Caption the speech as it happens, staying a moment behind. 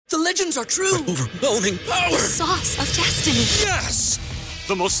The legends are true. Overwhelming power! Sauce of destiny. Yes!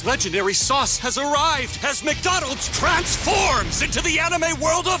 The most legendary sauce has arrived as McDonald's transforms into the anime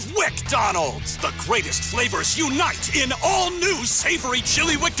world of WickDonald's. The greatest flavors unite in all new savory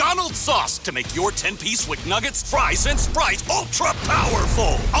chili McDonald's sauce to make your 10-piece Wick Nuggets, fries, and Sprite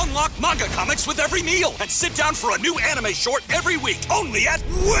ultra-powerful. Unlock manga comics with every meal and sit down for a new anime short every week only at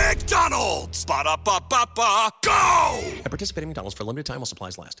WickDonald's. Ba-da-ba-ba-ba, go! At participating McDonald's for a limited time while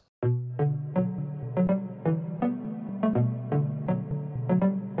supplies last.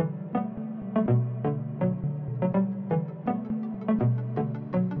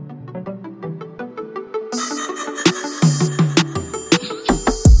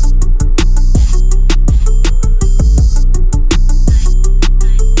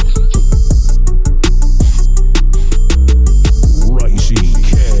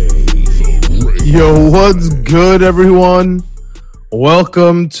 Yo, what's good, everyone?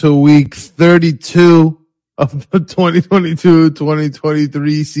 Welcome to week 32 of the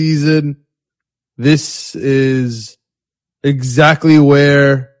 2022-2023 season. This is exactly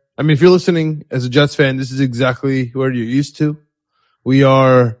where, if you're listening as a Jets fan, this is exactly where you're used to. We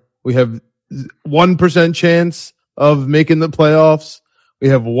have 1% chance of making the playoffs. We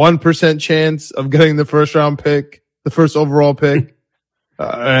have 1% chance of getting the first round pick, the first overall pick.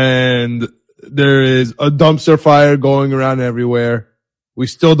 And there is a dumpster fire going around everywhere. We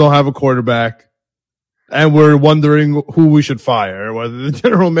still don't have a quarterback. And we're wondering who we should fire, whether the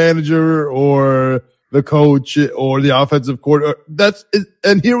general manager or the coach or the offensive coordinator.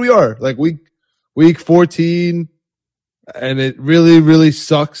 And here we are, like week 14. And it really, really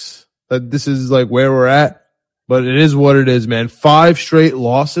sucks that this is like where we're at. But it is what it is, man. 5 straight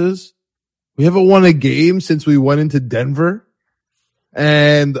losses. We haven't won a game since we went into Denver.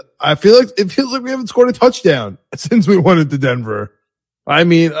 And it feels like we haven't scored a touchdown since we went into Denver.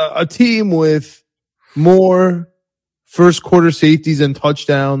 A team with more first quarter safeties and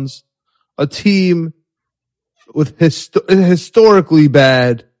touchdowns, a team with historically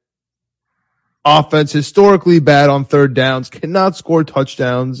bad offense, historically bad on third downs, cannot score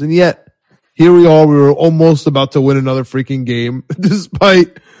touchdowns. And yet here we are. We were almost about to win another freaking game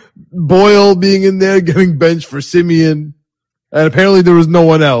despite Boyle being in there, getting benched for Simeon. And apparently there was no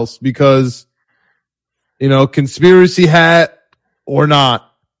one else because, conspiracy hat or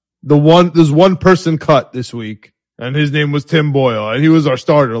not, there's one person cut this week, and his name was Tim Boyle, and he was our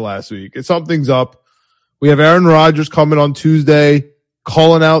starter last week. And something's up. We have Aaron Rodgers coming on Tuesday,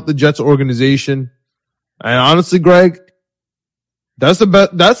 calling out the Jets organization. And honestly, Greg, that's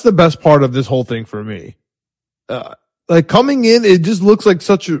the best part of this whole thing for me. Coming in, it just looks like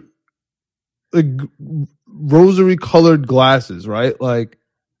such a rosary colored glasses, right? Like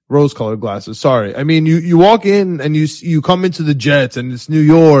rose colored glasses. Sorry. You walk in and you come into the Jets and it's New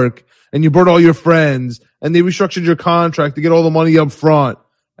York and you brought all your friends and they restructured your contract to get all the money up front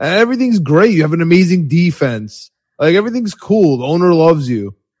and everything's great. You have an amazing defense. Like everything's cool. The owner loves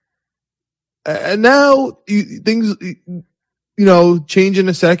you. And now things, change in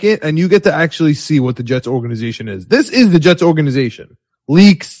a second and you get to actually see what the Jets organization is. This is the Jets organization.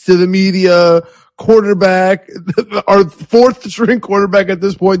 Leaks to the media, quarterback, our 4th string quarterback at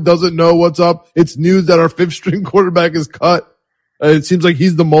this point doesn't know what's up. It's news that our 5th string quarterback is cut. It seems like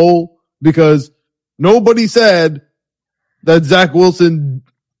he's the mole because nobody said that Zach Wilson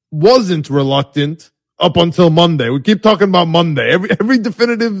wasn't reluctant up until Monday. We keep talking about Monday. Every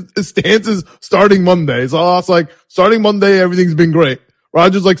definitive stance is starting Monday. So it's like starting Monday, everything's been great.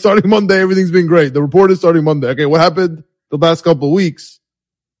 Rodgers like starting Monday, everything's been great. The report is starting Monday. Okay, what happened the past couple of weeks?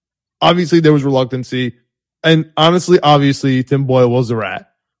 Obviously, there was reluctancy. And honestly, Tim Boyle was a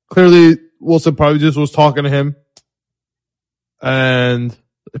rat. Clearly, Wilson probably just was talking to him. And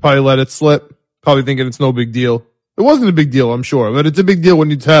they probably let it slip. Probably thinking it's no big deal. It wasn't a big deal, I'm sure. But it's a big deal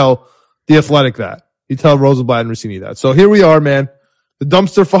when you tell The Athletic that. You tell Rosenblatt and Rossini that. So here we are, man. The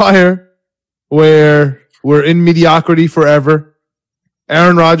dumpster fire where we're in mediocrity forever.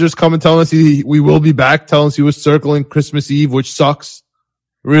 Aaron Rodgers coming telling us we will be back. Telling us he was circling Christmas Eve, which sucks.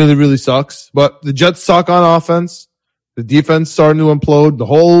 Really, really sucks. But the Jets suck on offense. The defense starting to implode. The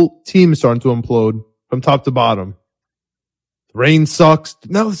whole team is starting to implode from top to bottom. Rain sucks.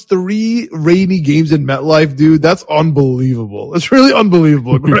 Now it's 3 rainy games in MetLife, dude. That's unbelievable. It's really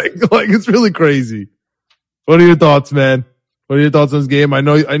unbelievable, Greg. It's really crazy. What are your thoughts, man? What are your thoughts on this game? I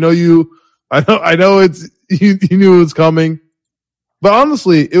know you it's, you knew it was coming. But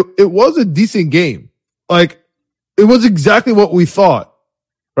honestly, it was a decent game. It was exactly what we thought.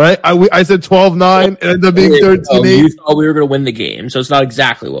 Right? I said 12-9. It ended up being 13-8. You thought we were going to win the game, so it's not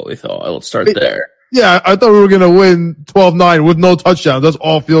exactly what we thought. Let's start there. Yeah, I thought we were going to win 12-9 with no touchdowns. That's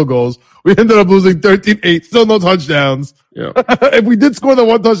all field goals. We ended up losing 13-8, still no touchdowns. Yeah. If we did score the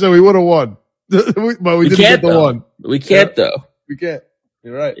one touchdown, we would have won. But we didn't get the one. We can't, though. We can't.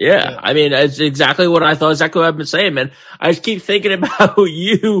 You're right. Yeah. I mean, it's exactly what I thought, exactly what I've been saying, man. I just keep thinking about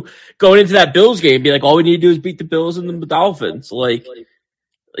you going into that Bills game, be like, all we need to do is beat the Bills and the Dolphins. Like,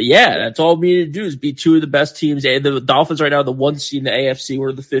 yeah, that's all we need to do is beat two of the best teams. The Dolphins right now are the 1 seed in the AFC.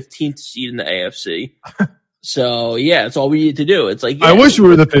 We're the 15th seed in the AFC. So, yeah, that's all we need to do. It's like, yeah, I wish we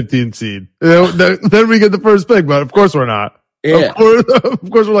were the 15th seed. Then we get the first pick, but of course we're not. Yeah. Of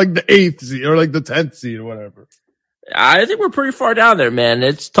course we're like the 8th seed or like the 10th seed or whatever. I think we're pretty far down there, man.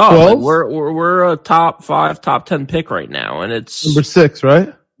 It's tough. Like, we're a top 5, top 10 pick right now, and it's number 6,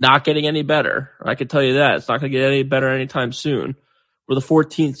 right? Not getting any better. I can tell you that. It's not going to get any better anytime soon. We're the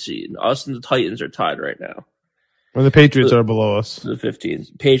 14th seed. Us and the Titans are tied right now. And the Patriots are below us. The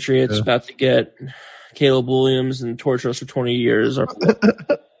 15th. Patriots about to get Caleb Williams and torture us for 20 years.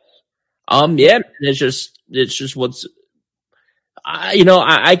 Yeah, it's just what's,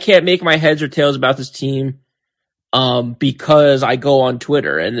 I can't make my heads or tails about this team, because I go on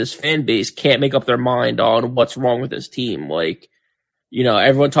Twitter and this fan base can't make up their mind on what's wrong with this team. Like,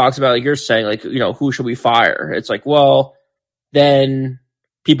 everyone talks about, like you're saying, like, who should we fire? It's like, well, then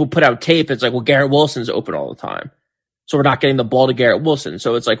people put out tape. It's like, well, Garrett Wilson's open all the time, so we're not getting the ball to Garrett Wilson.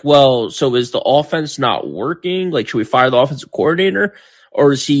 So it's like, well, so is the offense not working? Like, should we fire the offensive coordinator,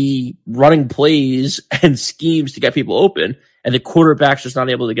 or is he running plays and schemes to get people open, and the quarterback's just not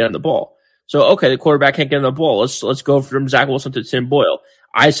able to get in the ball? So, okay, the quarterback can't get in the ball. Let's go from Zach Wilson to Tim Boyle.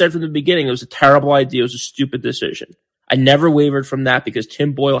 I said from the beginning it was a terrible idea. It was a stupid decision. I never wavered from that because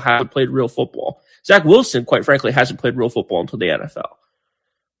Tim Boyle hasn't played real football. Zach Wilson, quite frankly, hasn't played real football until the NFL.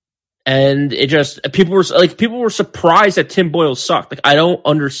 And it just, people were surprised that Tim Boyle sucked. Like, I don't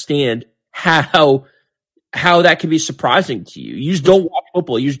understand how that can be surprising to you. You just don't watch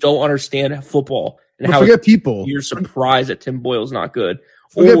football. You just don't understand football. And how forget people. You're surprised that Tim Boyle's not good.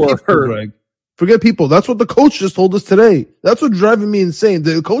 Forget people. That's what the coach just told us today. That's what's driving me insane.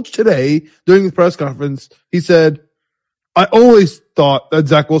 The coach today, during the press conference, he said, I always thought that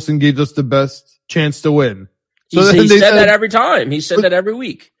Zach Wilson gave us the best chance to win. So he said that every time. He said that every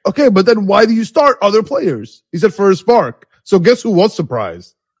week. Okay, but then why do you start other players? He said for a spark. So guess who was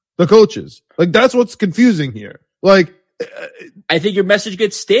surprised? The coaches. Like, that's what's confusing here. Like, I think your message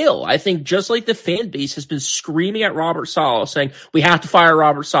gets stale. I think just like the fan base has been screaming at Robert Saleh, saying, we have to fire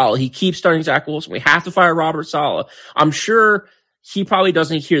Robert Saleh. He keeps starting Zach Wilson. We have to fire Robert Saleh. I'm sure he probably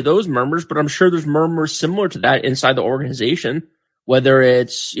doesn't hear those murmurs, but I'm sure there's murmurs similar to that inside the organization, whether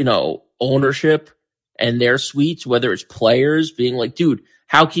it's, ownership and their suites, whether it's players being like, dude,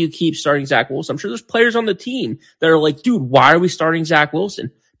 how can you keep starting Zach Wilson? I'm sure there's players on the team that are like, dude, why are we starting Zach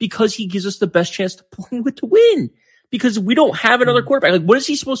Wilson? Because he gives us the best chance to win. Because we don't have another quarterback. Like, what is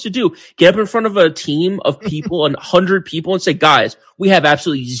he supposed to do? Get up in front of a team of people, 100 people, and say, guys, we have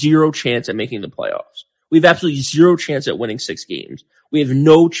absolutely zero chance at making the playoffs. We have absolutely zero chance at winning 6 games. We have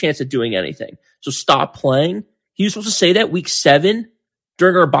no chance at doing anything. So stop playing. He was supposed to say that week 7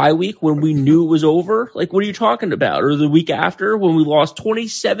 during our bye week when we knew it was over. Like, what are you talking about? Or the week after when we lost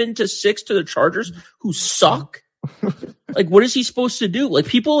 27-6 to the Chargers, who suck? Like, what is he supposed to do? Like,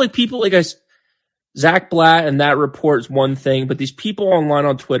 people like us. Zach Blatt and that report is one thing, but these people online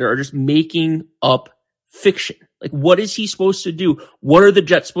on Twitter are just making up fiction. Like, what is he supposed to do? What are the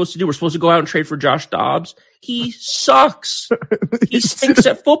Jets supposed to do? We're supposed to go out and trade for Josh Dobbs. He sucks. He stinks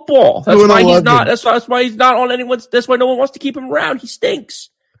at football. That's why he's not. That's why he's not on anyone's. That's why no one wants to keep him around. He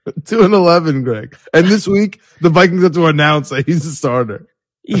stinks. 2-11, Greg. And this week, the Vikings have to announce that he's a starter.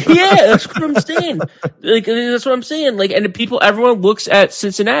 Yeah, that's what I'm saying. Like, that's what I'm saying. Like, and everyone looks at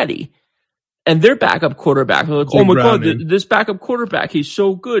Cincinnati and their backup quarterback. They're like, Jake, oh my Browning. God, this backup quarterback, he's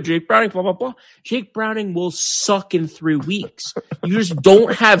so good. Jake Browning, blah, blah, blah. Jake Browning will suck in 3 weeks. You just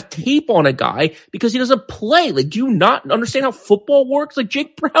don't have tape on a guy because he doesn't play. Like, do you not understand how football works? Like,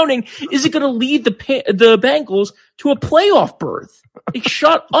 Jake Browning isn't going to lead the Bengals to a playoff berth. Like,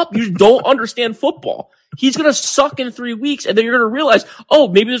 shut up. You just don't understand football. He's going to suck in 3 weeks, and then you're going to realize, oh,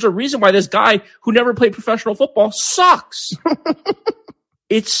 maybe there's a reason why this guy who never played professional football sucks.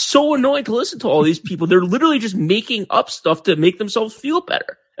 It's so annoying to listen to all these people. They're literally just making up stuff to make themselves feel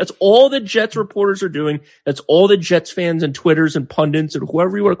better. That's all the Jets reporters are doing. That's all the Jets fans and Twitters and pundits and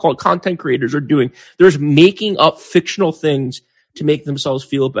whoever you want to call it, content creators are doing. They're just making up fictional things to make themselves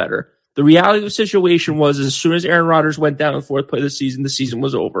feel better. The reality of the situation was as soon as Aaron Rodgers went down in the 4th play of the season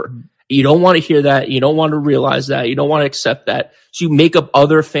was over. You don't want to hear that. You don't want to realize that. You don't want to accept that. So you make up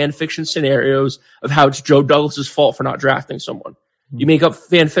other fan fiction scenarios of how it's Joe Douglas's fault for not drafting someone. You make up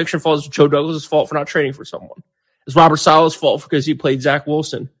fan fiction faults. Joe Douglas' fault for not trading for someone. It's Robert Saleh's fault because he played Zach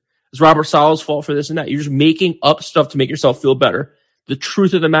Wilson. It's Robert Saleh's fault for this and that. You're just making up stuff to make yourself feel better. The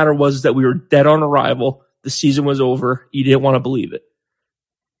truth of the matter was that we were dead on arrival. The season was over. You didn't want to believe it.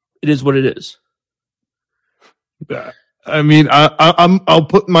 It is what it is. I mean, I'll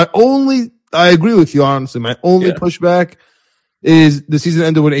put my only. I agree with you, honestly. My only pushback is the season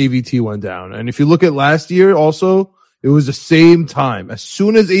ended when AVT went down, and if you look at last year, also it was the same time. As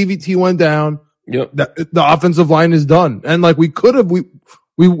soon as AVT went down, the offensive line is done, and like we could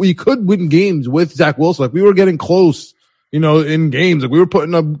win games with Zach Wilson. Like we were getting close, in games. Like we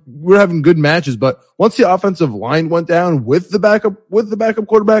were having good matches, but once the offensive line went down with the backup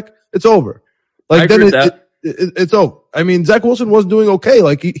quarterback, it's over. Like then it's over. I mean, Zach Wilson was doing okay.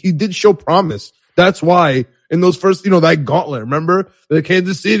 Like he did show promise. That's why in those first, that gauntlet, remember the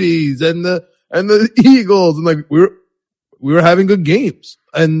Kansas Cities and the Eagles, and like we were having good games.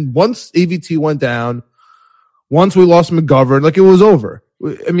 And once AVT went down, once we lost McGovern, like it was over.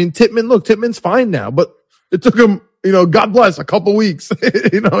 I mean, Tippmann's fine now, but it took him, God bless, a couple weeks,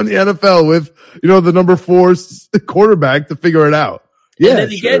 in the NFL with, the number 4 quarterback to figure it out. Yeah, and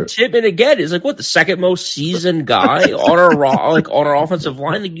then again, Tippmann again is like the second most seasoned guy on our offensive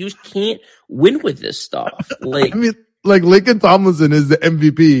line. Like you just can't win with this stuff. Like, I mean, like Laken Tomlinson is the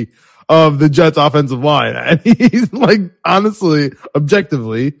MVP of the Jets offensive line, and he's like honestly,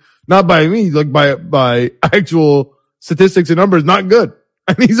 objectively, not by me, like by actual statistics and numbers, not good.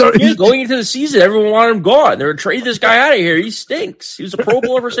 And he's going into the season, everyone wanted him gone. They were trading this guy out of here. He stinks. He was a Pro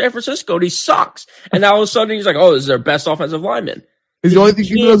Bowler for San Francisco, and he sucks. And now all of a sudden, he's like, "Oh, this is their best offensive lineman." He's the only thing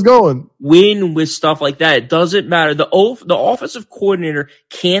keeping us going. Win with stuff like that. It doesn't matter. The offensive coordinator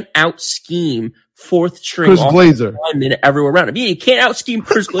can't out scheme fourth string offensive linemen everywhere around him. Yeah, you can't out scheme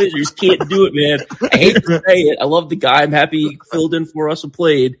Chris Glazer. You just can't do it, man. I hate to say it. I love the guy. I'm happy he filled in for us and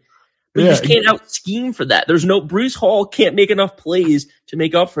played. But you just can't out scheme for that. Bruce Hall can't make enough plays to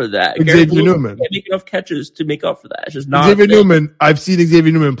make up for that. Xavier Newman can't make enough catches to make up for that. It's just not. Xavier Newman, I've seen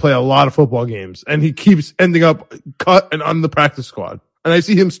Xavier Newman play a lot of football games, and he keeps ending up cut and on the practice squad. And I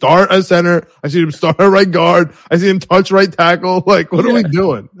see him start as center. I see him start right guard. I see him touch right tackle. Like, what are we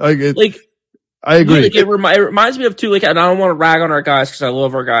doing? I agree. It reminds me of too. Like, and I don't want to rag on our guys because I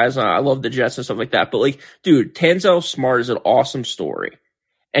love our guys. I love the Jets and stuff like that. But like, dude, Tanzel Smart is an awesome story.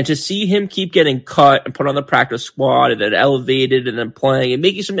 And to see him keep getting cut and put on the practice squad and then elevated and then playing and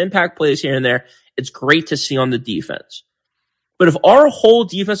making some impact plays here and there, it's great to see on the defense. But if our whole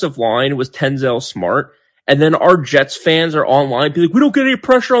defensive line was Tanzel Smart and then our Jets fans are online be like, we don't get any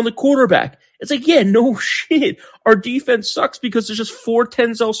pressure on the quarterback. It's like, yeah, no shit. Our defense sucks because there's just 4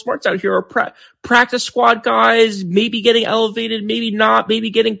 Tanzel Smarts out here. Our practice squad guys, maybe getting elevated, maybe not, maybe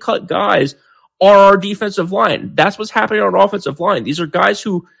getting cut guys. Are our defensive line. That's what's happening on our offensive line. These are guys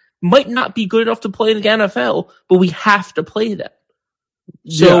who might not be good enough to play in the NFL, but we have to play them.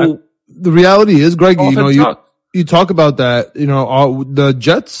 So the reality is, Greg, you talk about that. The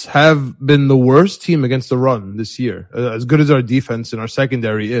Jets have been the worst team against the run this year, as good as our defense and our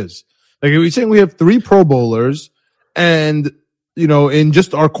secondary is. Like we're saying, we have 3 Pro Bowlers, and in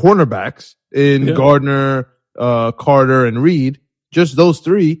just our cornerbacks in Gardner, Carter, and Reed, just those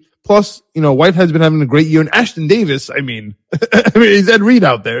 3. Plus, Whitehead's been having a great year, and Ashton Davis. I mean, he's Ed Reed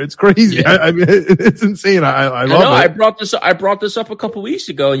out there. It's crazy. Yeah. I mean, it's insane. I love it. I brought this up a couple weeks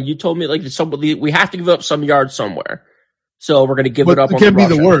ago, and you told me like we have to give up some yards somewhere, so we're going to give it up on the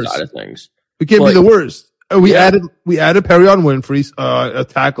rushing side of things. We can't be the worst. We added Perrion Winfrey, a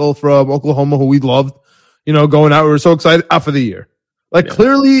tackle from Oklahoma who we loved. Going out, we were so excited out for the year.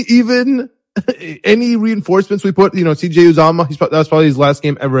 Clearly, even. Any reinforcements we put, CJ Uzomah, that was probably his last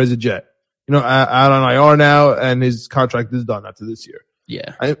game ever as a Jet. Out on IR now, and his contract is done after this year.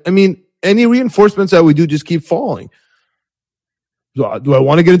 Yeah. I mean, any reinforcements that we do just keep falling. Do I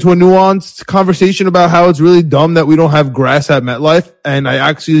want to get into a nuanced conversation about how it's really dumb that we don't have grass at MetLife? And I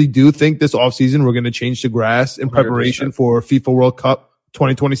actually do think this offseason we're going to change to grass in preparation 100%. For FIFA World Cup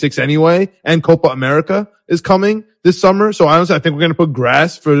 2026 anyway, and Copa America is coming this summer. So honestly, I think we're going to put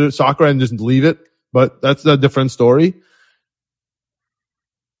grass for soccer and just leave it, but that's a different story.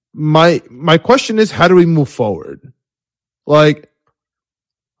 My question is, how do we move forward? Like,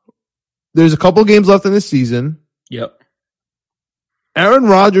 there's a couple games left in this season. Yep. Aaron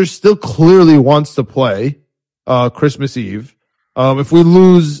Rodgers still clearly wants to play Christmas Eve. If we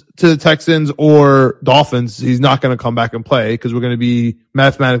lose to the Texans or Dolphins, he's not going to come back and play because we're going to be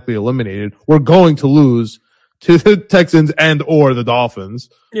mathematically eliminated. We're going to lose to the Texans and or the Dolphins,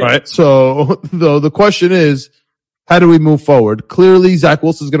 right? So the question is, how do we move forward? Clearly, Zach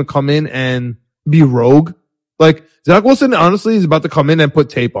Wilson is going to come in and be rogue. Like, Zach Wilson, honestly, is about to come in and put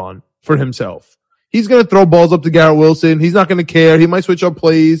tape on for himself. He's going to throw balls up to Garrett Wilson. He's not going to care. He might switch up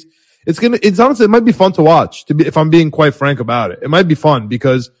plays. It's honestly, it might be fun to watch, if I'm being quite frank about it. It might be fun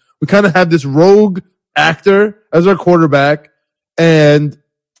because we kind of have this rogue actor as our quarterback, and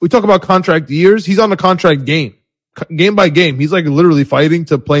we talk about contract years. He's on a contract game by game. He's like literally fighting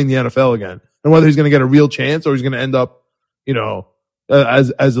to play in the NFL again, and whether he's going to get a real chance or he's going to end up,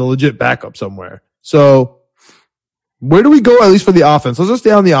 as a legit backup somewhere. So where do we go, at least for the offense? Let's just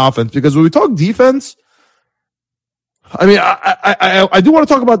stay on the offense, because when we talk defense, I mean, I do want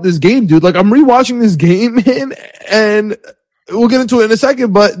to talk about this game, dude. Like, I'm rewatching this game, man, and we'll get into it in a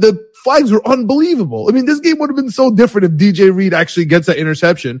second, but the flags were unbelievable. I mean, this game would have been so different if DJ Reed actually gets that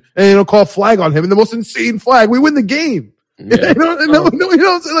interception and call a flag on him, and the most insane flag. We win the game. Yeah. That's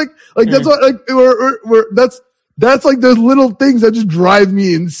what, like, that's like those little things that just drive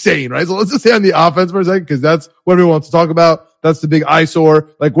me insane, right? So let's just stay on the offense for a second, because that's what everyone wants to talk about. That's the big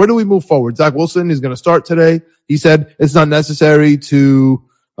eyesore. Like, where do we move forward? Zach Wilson is going to start today. He said it's not necessary to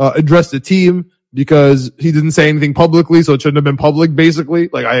address the team because he didn't say anything publicly, so it shouldn't have been public, basically.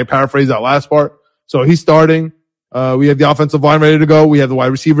 Like, I paraphrased that last part. So he's starting. We have the offensive line ready to go. We have the wide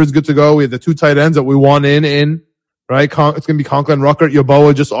receivers good to go. We have the 2 tight ends that we want in, right? It's going to be Conklin, Ruckert,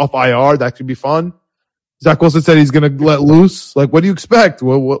 Yeboah just off IR. That could be fun. Zach Wilson said he's going to let loose. Like, what do you expect?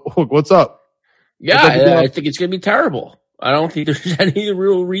 What's up? Yeah, I think it's going to be terrible. I don't think there's any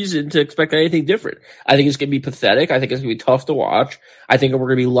real reason to expect anything different. I think it's going to be pathetic. I think it's going to be tough to watch. I think we're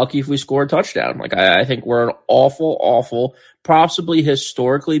going to be lucky if we score a touchdown. Like, I think we're an awful, possibly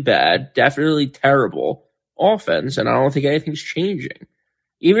historically bad, definitely terrible offense, and I don't think anything's changing.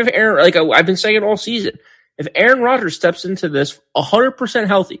 Even if Aaron, like I've been saying all season, if Aaron Rodgers steps into this 100%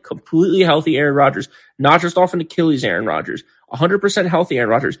 healthy, completely healthy Aaron Rodgers, not just off an Achilles Aaron Rodgers, 100% healthy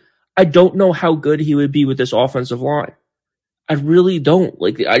Aaron Rodgers, I don't know how good he would be with this offensive line. I really don't.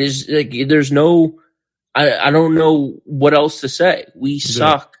 Like, I just, like, there's no, I don't know what else to say. We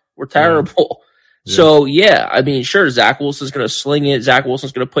suck. We're terrible. Yeah. So, yeah, I mean, sure, Zach Wilson's going to sling it. Zach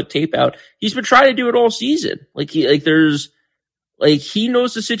Wilson's going to put tape out. He's been trying to do it all season. He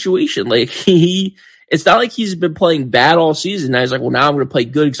knows the situation. It's not like he's been playing bad all season. Now he's like, well, now I'm going to play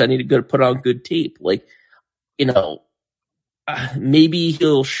good because I need to put on good tape. Maybe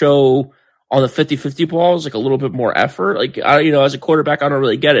he'll show on the 50-50 balls, like, a little bit more effort. As a quarterback, I don't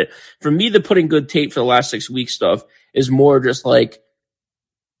really get it. For me, the putting good tape for the last 6 weeks stuff is more just like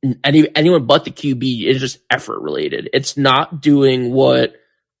anyone but the QB is just effort related. It's not doing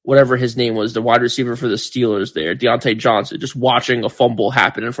whatever his name was, the wide receiver for the Steelers there, Deontay Johnson, just watching a fumble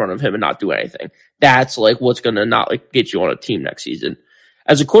happen in front of him and not do anything. That's like what's going to not like get you on a team next season.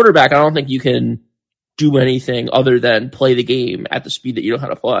 As a quarterback, I don't think you can do anything other than play the game at the speed that you know how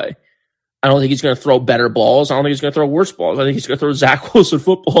to play. I don't think he's going to throw better balls. I don't think he's going to throw worse balls. I think he's going to throw Zach Wilson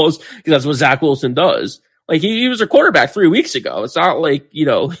footballs because that's what Zach Wilson does. Like, he was a quarterback 3 weeks ago. It's not like, he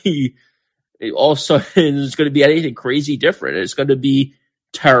all of a sudden is going to be anything crazy different. It's going to be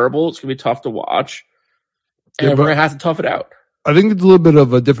terrible. It's going to be tough to watch. And we're going to have to tough it out. I think it's a little bit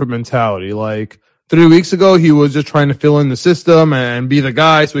of a different mentality. Like, 3 weeks ago, he was just trying to fill in the system and be the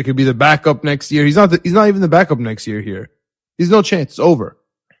guy so he could be the backup next year. He's not even the backup next year here. He's no chance. It's over.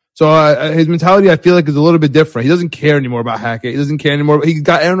 So his mentality, I feel like, is a little bit different. He doesn't care anymore about Hackett. He doesn't care anymore. He's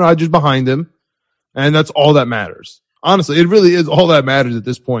got Aaron Rodgers behind him, and that's all that matters. Honestly, it really is all that matters at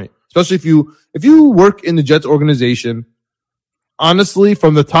this point. Especially if you work in the Jets organization, honestly,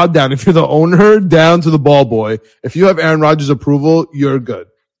 from the top down, if you're the owner down to the ball boy, if you have Aaron Rodgers' approval, you're good.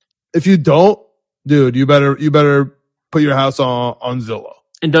 If you don't, dude, you better put your house on Zillow.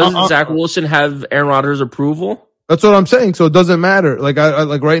 And doesn't Zach Wilson have Aaron Rodgers' approval? That's what I'm saying. So it doesn't matter. Like, I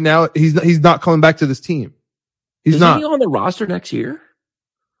like right now, he's not coming back to this team. Isn't he on the roster next year?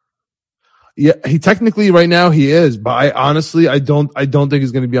 Yeah, he technically right now he is, but I honestly don't think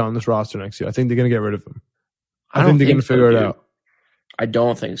he's going to be on this roster next year. I think they're going to get rid of him. I think they're going to figure it out. I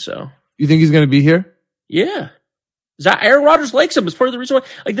don't think so. You think he's going to be here? Yeah. Aaron Rodgers likes him. It's part of the reason why.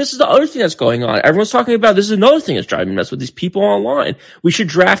 Like, this is the other thing that's going on. Everyone's talking about this is another thing that's driving me nuts with these people online. We should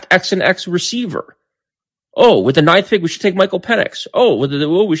draft X and X receiver. Oh, with the 9th pick, we should take Michael Penix. Oh,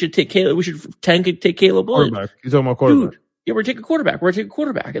 we should take Caleb. We should take Caleb Williams. Quarterback. You're talking about quarterback. Dude, yeah, we're taking quarterback. We're taking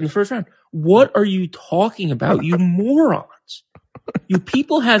quarterback in the first round. What are you talking about, you morons? You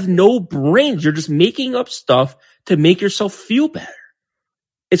people have no brains. You're just making up stuff to make yourself feel better.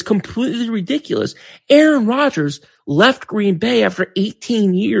 It's completely ridiculous. Aaron Rodgers left Green Bay after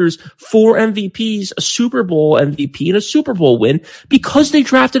 18 years, 4 MVPs, a Super Bowl MVP, and a Super Bowl win because they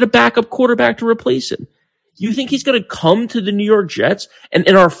drafted a backup quarterback to replace him. You think he's going to come to the New York Jets and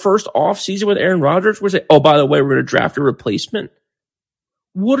in our first offseason with Aaron Rodgers, we're saying, oh, by the way, we're going to draft a replacement?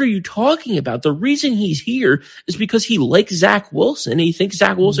 What are you talking about? The reason he's here is because he likes Zach Wilson. And he thinks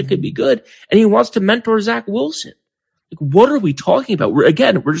Zach Wilson could be good, and he wants to mentor Zach Wilson. Like, what are we talking about? We're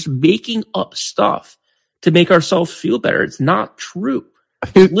just making up stuff to make ourselves feel better. It's not true.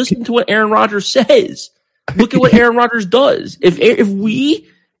 Listen to what Aaron Rodgers says. Look at what Aaron Rodgers does. If we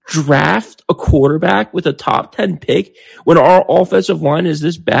draft a quarterback with a top 10 pick when our offensive line is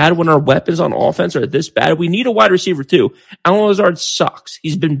this bad, when our weapons on offense are this bad, we need a wide receiver too. Allen Lazard sucks.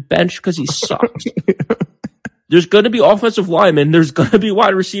 He's been benched because he sucks. There's going to be offensive linemen. There's going to be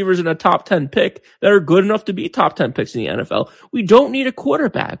wide receivers in a top 10 pick that are good enough to be top 10 picks in the NFL. We don't need a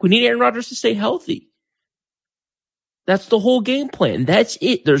quarterback. We need Aaron Rodgers to stay healthy. That's the whole game plan. That's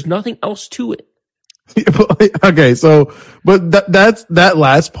it. There's nothing else to it. Okay, so, but that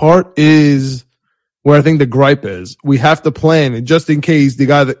last part is where I think the gripe is. We have to plan, and just in case the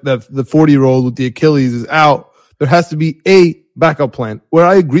guy that the 40-year-old with the Achilles is out, there has to be a backup plan. Where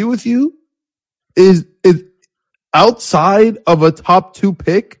I agree with you is outside of a top 2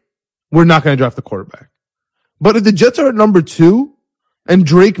 pick, we're not going to draft the quarterback. But if the Jets are at number 2 and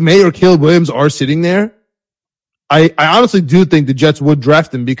Drake May or Caleb Williams are sitting there, I honestly do think the Jets would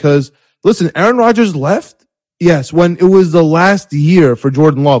draft him because, listen, Aaron Rodgers left, yes, when it was the last year for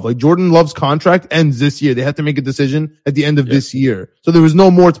Jordan Love. Like, Jordan Love's contract ends this year. They have to make a decision at the end of this year. So there was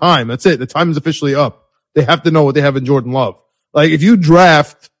no more time. That's it. The time is officially up. They have to know what they have in Jordan Love. Like, if you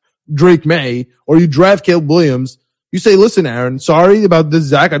draft Drake May or you draft Caleb Williams, you say, listen, Aaron, sorry about this,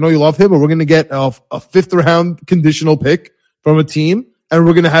 Zach. I know you love him, but we're going to get a 5th round conditional pick from a team. And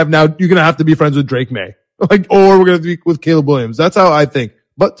we're going to have now, you're going to have to be friends with Drake May. Like, or we're going to be with Caleb Williams. That's how I think.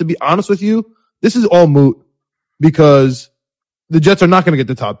 But to be honest with you, this is all moot because the Jets are not going to get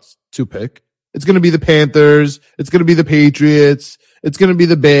the top 2 pick. It's going to be the Panthers. It's going to be the Patriots. It's going to be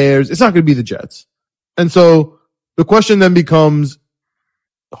the Bears. It's not going to be the Jets. And so the question then becomes,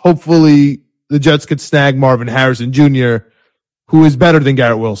 hopefully the Jets could snag Marvin Harrison Jr., who is better than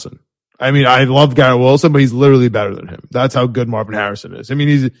Garrett Wilson. I mean, I love Garrett Wilson, but he's literally better than him. That's how good Marvin Harrison is. I mean,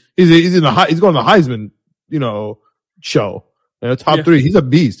 he's going to the Heisman, show. Top 3. He's a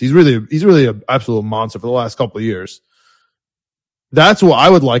beast. He's really an absolute monster for the last couple of years. That's what I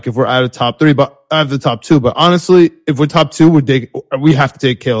would like if we're at a top 3, but I have the top 2. But honestly, if we're top 2, we have to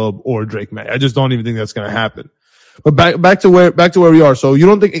take Caleb or Drake May. I just don't even think that's going to happen. But back to where we are. So you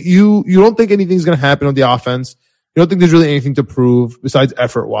don't think anything's going to happen on the offense. You don't think there's really anything to prove besides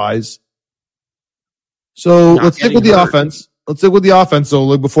effort wise. So let's stick with the offense. Let's stick with the offense. So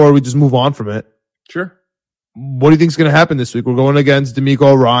like before we just move on from it. Sure. What do you think is going to happen this week? We're going against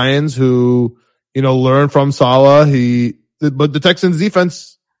DeMeco Ryans, who, learned from Saleh. But the Texans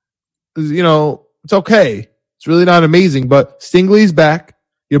defense is, it's okay. It's really not amazing, but Stingley's back.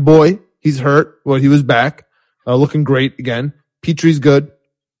 Your boy, he's hurt. Well, he was back, looking great again. Petrie's good.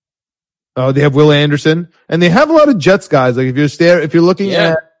 They have Will Anderson, and they have a lot of Jets guys. Like if you're looking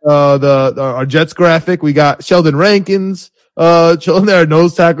at our Jets graphic, we got Sheldon Rankins chilling there,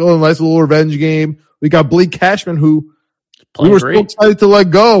 nose tackle, a nice little revenge game. We got Blake Cashman, who we were so excited to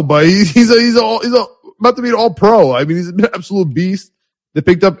let go, but he's about to be an all-pro. I mean, he's an absolute beast. They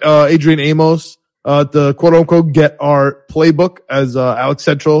picked up Adrian Amos to quote-unquote get our playbook, as Alex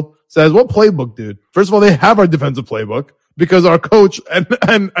Central says. What playbook, dude? First of all, they have our defensive playbook because our coach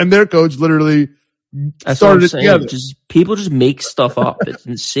and their coach literally started it together. People just make stuff up. It's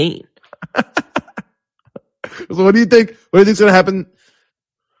insane. So what do you think? What do you think's going to happen?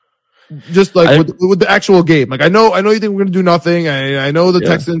 Just like with the actual game, like I know you think we're gonna do nothing. I know the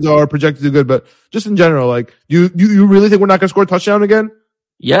Texans are projected to do good, but just in general, like you really think we're not gonna score a touchdown again?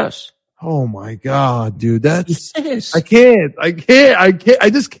 Yes. Oh my god, dude, that's I just can't. Like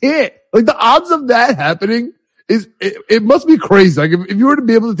the odds of that happening it must be crazy. Like if you were to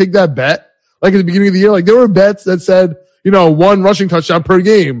be able to take that bet, like at the beginning of the year, like there were bets that said 1 rushing touchdown per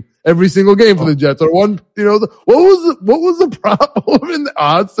game. Every single game for the Jets, or one, what was the problem in the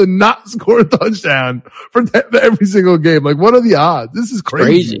odds to not score a touchdown for every single game? Like, what are the odds? This is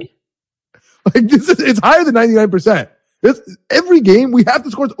crazy. Like, it's higher than 99%. Every game we have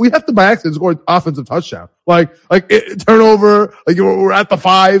to by accident score an offensive touchdown. Like turnover, like we're at the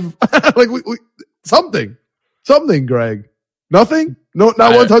 5, like something, Greg. Nothing? No,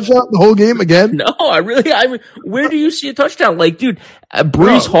 not one touchdown the whole game again? No, where do you see a touchdown? Like, dude,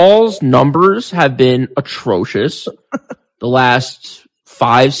 Breece Hall's numbers have been atrocious the last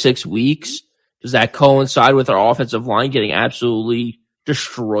 5-6 weeks. Does that coincide with our offensive line getting absolutely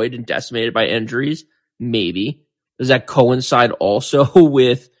destroyed and decimated by injuries? Maybe. Does that coincide also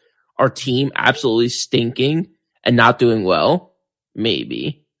with our team absolutely stinking and not doing well?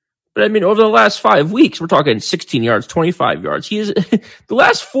 Maybe. But I mean, over the last 5 weeks, we're talking 16 yards, 25 yards. He is the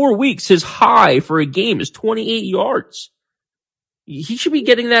last 4 weeks, his high for a game is 28 yards. He should be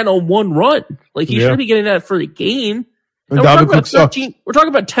getting that on one run. Like, he should be getting that for the game. And we're talking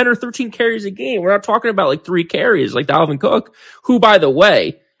about 10 or 13 carries a game. We're not talking about like 3 carries like Dalvin Cook, who, by the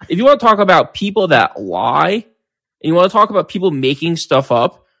way, if you want to talk about people that lie and you want to talk about people making stuff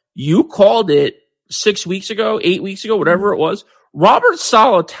up, you called it 6 weeks ago, 8 weeks ago, whatever it was. Robert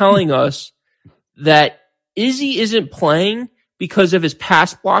Saleh telling us that Izzy isn't playing because of his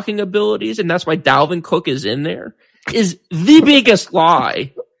pass blocking abilities, and that's why Dalvin Cook is in there, is the biggest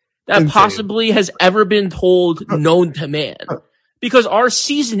lie that possibly has ever been told known to man. Because our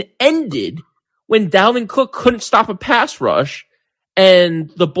season ended when Dalvin Cook couldn't stop a pass rush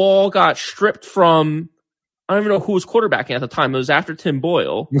and the ball got stripped from, I don't even know who was quarterbacking at the time. It was after Tim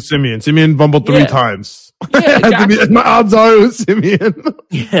Boyle. Simeon fumbled 3 times. Yeah, exactly. My odds are it was Simeon.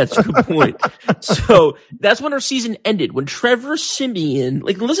 Yeah, that's a good point. So that's when our season ended. When Trevor Simeon,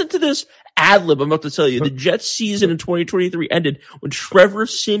 like, listen to this ad lib I'm about to tell you. The Jets season in 2023 ended when Trevor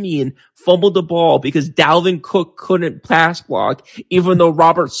Simeon fumbled the ball because Dalvin Cook couldn't pass block, even though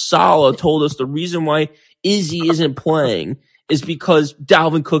Robert Saleh told us the reason why Izzy isn't playing is because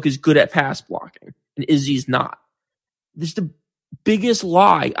Dalvin Cook is good at pass blocking and Izzy's not. This is the biggest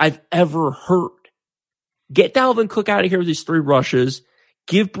lie I've ever heard. Get Dalvin Cook out of here with these 3 rushes.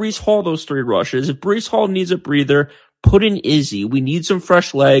 Give Breece Hall those 3 rushes. If Breece Hall needs a breather, put in Izzy. We need some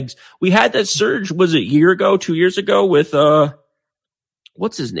fresh legs. We had that surge, was it a year ago, 2 years ago with,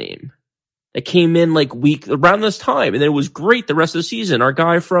 what's his name? That came in like around this time. And then it was great the rest of the season. Our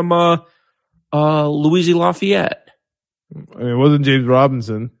guy from, Louisiana Lafayette. I mean, it wasn't James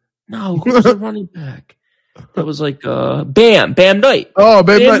Robinson. No, who was the running back? That was like Bam Knight. Oh,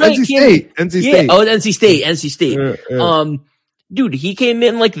 Bam Knight. NC State. Yeah. Oh, NC State. Yeah. Dude, he came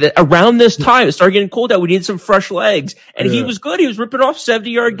in like around this time. It started getting cold out. We needed some fresh legs. And he was good. He was ripping off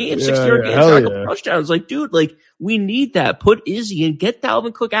 70-yard games, 60-yard games, a couple touchdowns. Like, dude, like, we need that. Put Izzy and get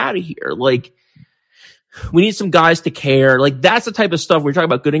Dalvin Cook out of here. Like, we need some guys to care. Like, that's the type of stuff we're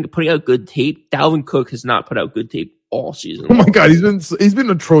talking about putting out good tape. Dalvin Cook has not put out good tape all season. Oh my God, he's been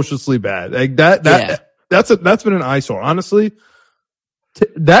atrociously bad. Like that's been an eyesore. Honestly,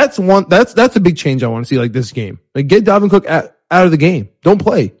 that's a big change I want to see. Like this game, like get Dalvin Cook out of the game. Don't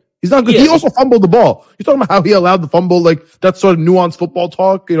play. He's not good. Yeah. He also fumbled the ball. You're talking about how he allowed the fumble, like that sort of nuanced football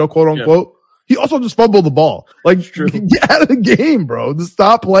talk, quote unquote. Yeah. He also just fumbled the ball. Like, get out of the game, bro. Just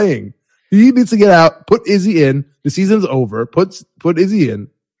stop playing. He needs to get out. Put Izzy in. The season's over. Put Izzy in.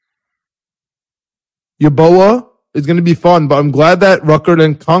 Yeboah is going to be fun, but I'm glad that Ruckert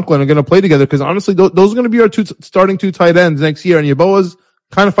and Conklin are going to play together because honestly, those are going to be our starting 2 tight ends next year, and Yeboah's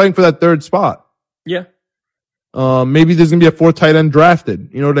kind of fighting for that 3rd spot. Yeah. Maybe there's going to be a 4th tight end drafted.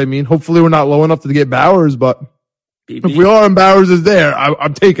 You know what I mean? Hopefully we're not low enough to get Bowers, but if we are and Bowers is there,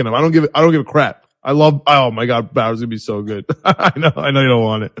 I'm taking him. I don't give a crap. Oh my God, Bowers is going to be so good. I know you don't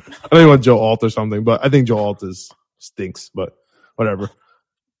want it. I know you want Joe Alt or something, but I think Joe Alt stinks, but whatever.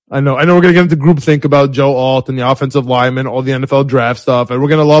 I know we're going to get into groupthink about Joe Alt and the offensive lineman, all the NFL draft stuff, and we're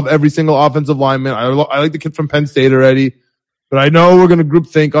going to love every single offensive lineman. I like the kid from Penn State already, but I know we're going to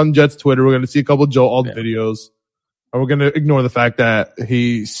groupthink on Jets Twitter. We're going to see a couple of Joe Alt videos, and we're going to ignore the fact that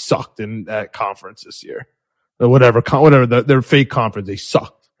he sucked in that conference this year. Or whatever, their fake conference, they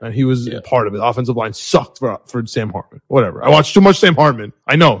sucked, and he was part of it. The offensive line sucked for Sam Hartman. Whatever. I watched too much Sam Hartman.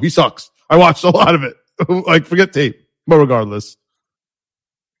 I know, he sucks. I watched a lot of it. Like, forget tape. But regardless.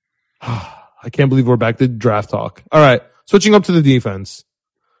 I can't believe we're back to draft talk. All right. Switching up to the defense.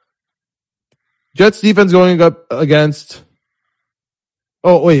 Jets defense going up against.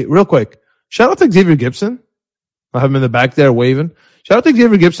 Oh, wait, real quick. Shout out to Xavier Gipson. I have him in the back there waving. Shout out to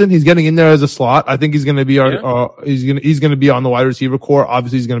Xavier Gipson. He's getting in there as a slot. I think he's going to be he's going to be on the wide receiver core.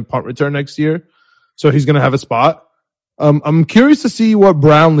 Obviously, he's going to punt return next year. So he's going to have a spot. I'm curious to see what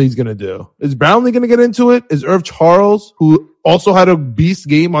Brownlee's going to do. Is Brownlee going to get into it? Is Irv Charles, who also had a beast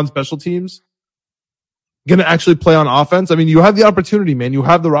game on special teams, going to actually play on offense? I mean, you have the opportunity, man. You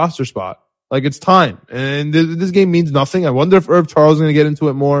have the roster spot. Like, it's time. And this game means nothing. I wonder if Irv Charles is going to get into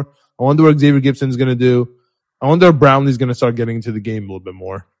it more. I wonder what Xavier Gipson's going to do. I wonder if Brownlee's going to start getting into the game a little bit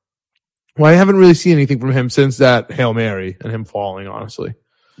more. Well, I haven't really seen anything from him since that Hail Mary and him falling, honestly.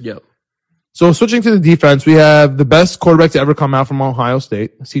 Yep. So switching to the defense, we have the best quarterback to ever come out from Ohio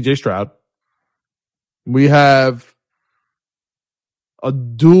State, CJ Stroud. We have a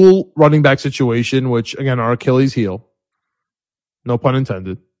dual running back situation, which, again, are Achilles heel. No pun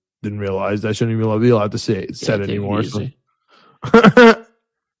intended. Didn't realize. I shouldn't even be allowed to say it said anymore. So.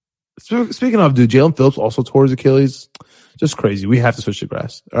 Speaking of, dude, Jalen Phillips also tore his Achilles. Just crazy. We have to switch to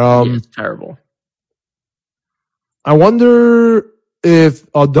grass. It's terrible. I wonder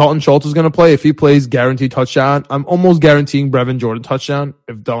if Dalton Schultz is going to play. If he plays, guaranteed touchdown. I'm almost guaranteeing Brevin Jordan touchdown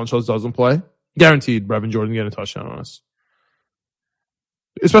if Dalton Schultz doesn't play. Guaranteed Brevin Jordan getting a touchdown on us.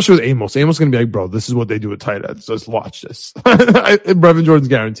 Especially with Amos. Amos is going to be like, bro, this is what they do with tight ends. Just watch this. Brevin Jordan's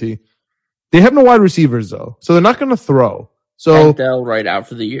guarantee. They have no wide receivers, though. So they're not going to throw. So Tank Dell right out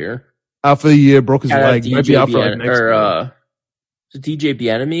for the year. Out for the year, broke his leg. Might be out for like next year. DJ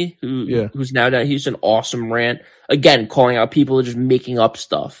Bieniemy, who's now down. He's an awesome rant. Again, calling out people who are just making up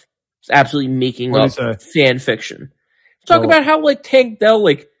stuff. Just absolutely making up fan fiction. Talk about how like Tank Dell,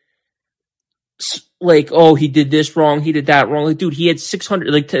 oh, he did this wrong, he did that wrong. Like, dude, he had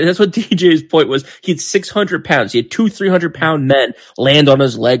 600. Like, that's what DJ's point was. He had 600 pounds. He had 300-pound men land on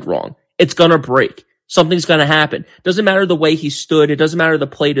his leg wrong. It's gonna break. Something's going to happen. Doesn't matter the way he stood. It doesn't matter the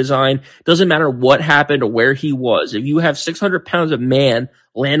play design. Doesn't matter what happened or where he was. If you have 600 pounds of man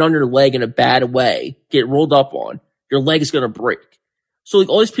land on your leg in a bad way, get rolled up on, your leg is going to break. So like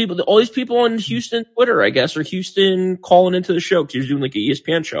all these people on Houston Twitter, I guess, or Houston calling into the show because he was doing like an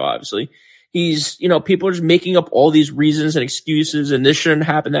ESPN show, obviously. He's, people are just making up all these reasons and excuses and this shouldn't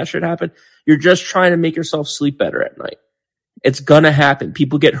happen, that should happen. You're just trying to make yourself sleep better at night. It's going to happen.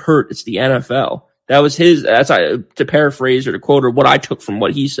 People get hurt. It's the NFL. That was to paraphrase or to quote or what I took from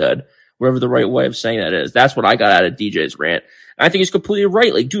what he said, whatever the right way of saying that is. That's what I got out of DJ's rant. And I think he's completely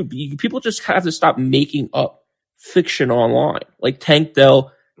right. Like, dude, people just have to stop making up fiction online. Like Tank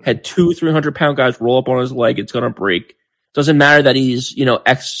Dell had 300-pound guys roll up on his leg. It's going to break. Doesn't matter that he's,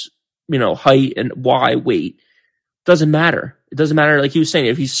 X, height and Y weight. Doesn't matter. It doesn't matter. Like he was saying,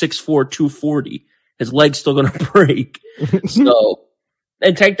 if he's 6'4", 240, his leg's still going to break. So,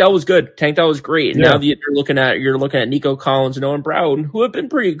 and Tank Dell was good. Tank Dell was great. And now you're looking at Nico Collins and Owen Brown, who have been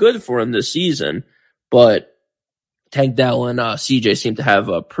pretty good for him this season. But Tank Dell and CJ seem to have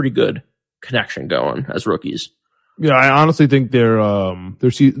a pretty good connection going as rookies. Yeah, I honestly think their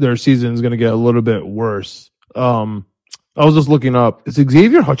season is going to get a little bit worse. I was just looking up. Is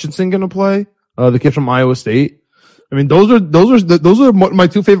Xavier Hutchinson going to play? The kid from Iowa State. I mean, those are my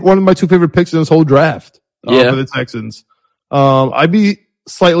two favorite picks in this whole draft. For the Texans. I'd be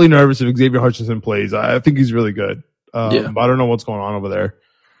slightly nervous if Xavier Hutchinson plays. I think he's really good. But I don't know what's going on over there.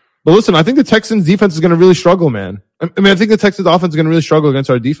 But listen, I think the Texans defense is going to really struggle, man. I think the Texans offense is going to really struggle against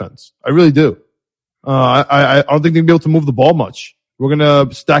our defense. I really do. I don't think they'll be able to move the ball much. We're going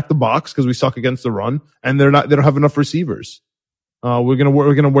to stack the box because we suck against the run and they don't have enough receivers. We're going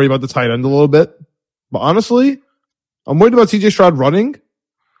to worry about the tight end a little bit. But honestly, I'm worried about CJ Stroud running.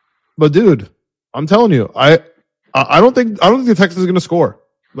 But dude, I'm telling you, I don't think the Texans are going to score.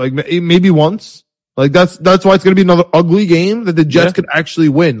 Like maybe once. Like that's why it's going to be another ugly game that the Jets could actually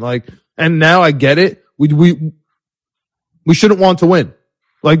win. Like, and now I get it. We shouldn't want to win.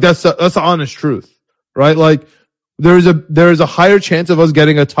 Like that's the honest truth, right? Like there is a higher chance of us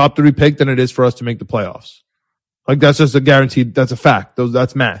getting a top 3 pick than it is for us to make the playoffs. Like that's just a guaranteed. That's a fact.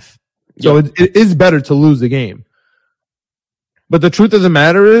 That's math. So it is better to lose the game. But the truth of the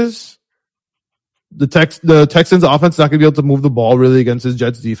matter is, the Texans offense is not going to be able to move the ball really against the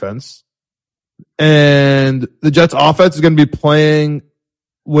Jets defense. And the Jets offense is going to be playing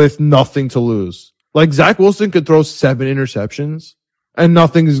with nothing to lose. Like Zach Wilson could throw 7 interceptions and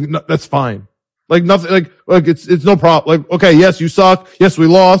that's fine. Like nothing, like it's no problem. Like, okay, yes, you suck. Yes, we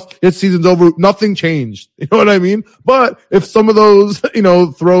lost. Yes, season's over. Nothing changed. You know what I mean? But if some of those,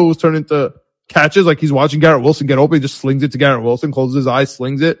 throws turn into catches, like he's watching Garrett Wilson get open, he just slings it to Garrett Wilson, closes his eyes,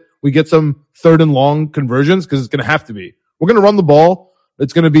 slings it. We get some 3rd and long conversions because it's going to have to be. We're going to run the ball.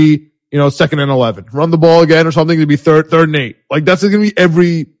 It's going to be, 2nd and 11. Run the ball again or something to be 3rd and 8. Like that's going to be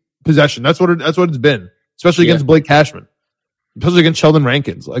every possession. That's what it's been, especially against Blake Cashman, especially against Sheldon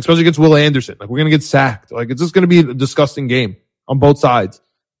Rankins, like especially against Will Anderson. Like we're going to get sacked. Like it's just going to be a disgusting game on both sides.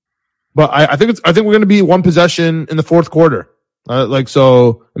 But I think we're going to be one possession in the 4th quarter.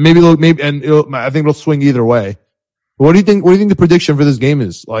 So maybe, I think it'll swing either way. What do you think the prediction for this game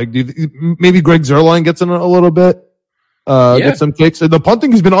is? Like, maybe Greg Zuerlein gets in a little bit, get some kicks. The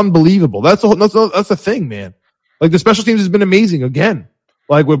punting has been unbelievable. That's the thing, man. Like the special teams has been amazing again.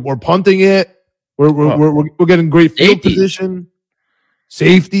 Like we're punting it. We're getting great field position,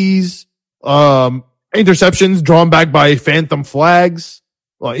 safeties, interceptions drawn back by phantom flags.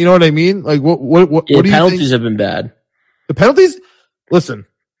 Well, you know what I mean? Like what do you think? Penalties have been bad. The penalties? Listen.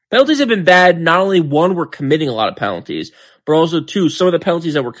 Penalties have been bad. Not only one, we're committing a lot of penalties, but also 2, some of the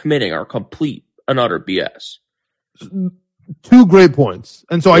penalties that we're committing are complete and utter BS. 2 great points.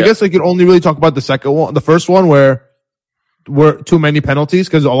 And so I guess I could only really talk about the first one where were too many penalties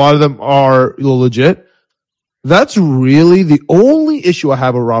because a lot of them are legit. That's really the only issue I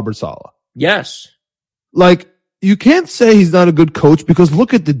have with Robert Saleh. Yes. Like, you can't say he's not a good coach because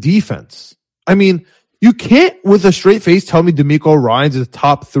look at the defense. I mean, you can't with a straight face tell me DeMeco Ryans is a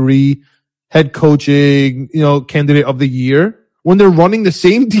top 3 head coaching, candidate of the year when they're running the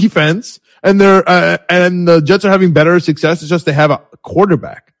same defense and and the Jets are having better success. It's just they have a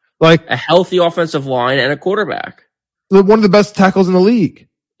quarterback, like a healthy offensive line and a quarterback. One of the best tackles in the league.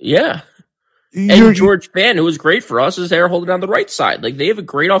 Yeah. And George Fant, who was great for us, is there holding down the right side. Like, they have a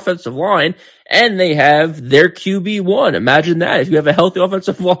great offensive line, and they have their QB1. Imagine that. If you have a healthy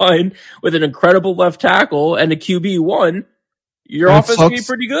offensive line with an incredible left tackle and a QB1, your offense will be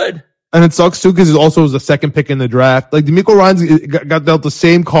pretty good. And it sucks, too, because it also was the second pick in the draft. Like, DeMeco Ryans got dealt the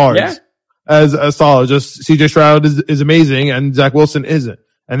same cards as Saleh. Just C.J. Stroud is amazing, and Zach Wilson isn't.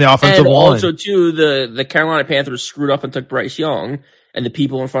 And the offensive line. And also, too, the Carolina Panthers screwed up and took Bryce Young. And the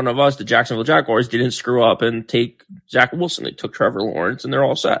people in front of us, the Jacksonville Jaguars, didn't screw up and take Zach Wilson. They took Trevor Lawrence, and they're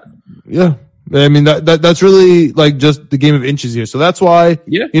all set. Yeah. I mean, that's really like just the game of inches here. So that's why,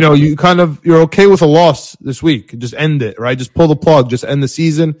 you're okay with a loss this week. Just end it, right? Just pull the plug. Just end the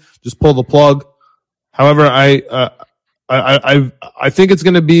season. Just pull the plug. However, I think it's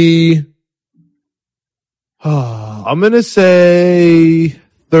going to be, I'm going to say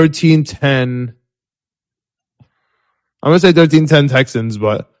 13-10. I'm going to say 13-10 Texans,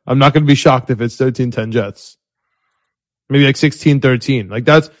 but I'm not going to be shocked if it's 13-10 Jets. Maybe like 16-13. Like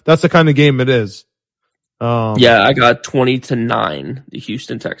that's the kind of game it is. I got 20-9. The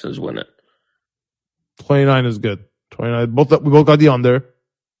Houston Texans win it. 29 is good. 29. We both got the under.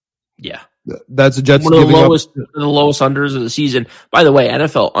 Yeah. That's the Jets. One of the lowest unders of the season. By the way,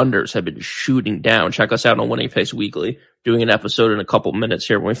 NFL unders have been shooting down. Check us out on Winning Picks Weekly. Doing an episode in a couple minutes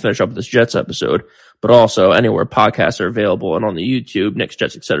here when we finish up this Jets episode. But also anywhere podcasts are available and on the YouTube, Knicks,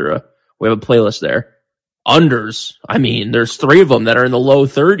 Jets, etc. We have a playlist there. Unders. I mean, there's 3 of them that are in the low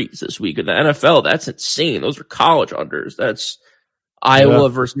 30s this week in the NFL. That's insane. Those are college unders. That's Iowa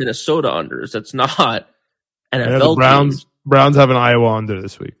versus Minnesota unders. That's not NFL. The Browns have an Iowa under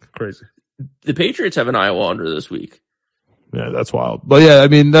this week. Crazy. The Patriots have an Iowa under this week. Yeah, that's wild. But yeah, I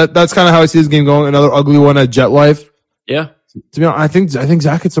mean that's kind of how I see this game going. Another ugly one at Jet Life. Yeah. To be honest, I think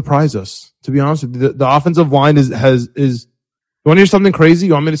Zach could surprise us. To be honest with you, the offensive line is. You want to hear something crazy?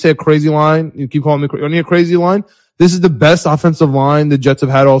 You want me to say a crazy line? You keep calling me. You want to hear a crazy line? This is the best offensive line the Jets have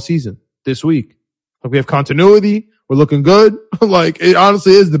had all season this week. Like, we have continuity. We're looking good. Like, it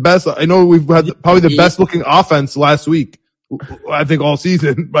honestly is the best. I know we've had probably the best looking offense last week. I think all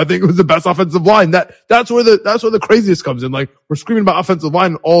season. I think it was the best offensive line. That's where the craziest comes in. Like, we're screaming about offensive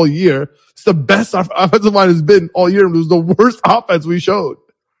line all year. It's the best offensive line has been all year. It was the worst offense we showed.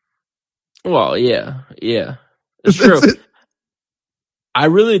 Well, yeah. It's true. I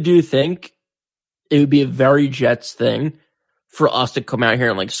really do think it would be a very Jets thing for us to come out here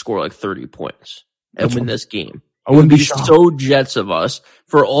and like score like 30 points and win this game. I wouldn't be shocked. So Jets of us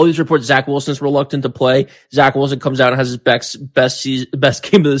for all these reports. Zach Wilson's reluctant to play. Zach Wilson comes out and has his best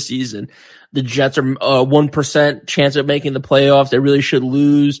game of the season. The Jets are 1% chance of making the playoffs. They really should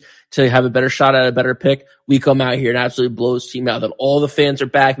lose to have a better shot at a better pick. We come out here and absolutely blow this team out. That all the fans are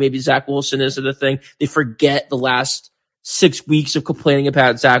back. Maybe Zach Wilson isn't the thing. They forget the last 6 weeks of complaining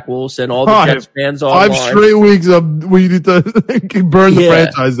about Zach Wilson. All the Jets fans online. 5 straight weeks of we need to burn the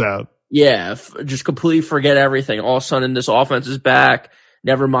franchise out. Yeah, just completely forget everything. All of a sudden, this offense is back.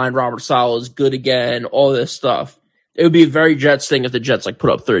 Never mind, Robert Saleh is good again. All this stuff. It would be a very Jets thing if the Jets like put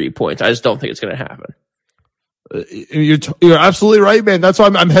up 30 points. I just don't think it's going to happen. You're absolutely right, man. That's why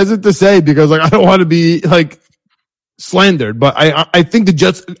I'm hesitant to say, because like I don't want to be like slandered, but I think the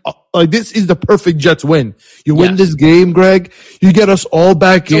Jets, like, this is the perfect Jets win. You win this game, Greg. You get us all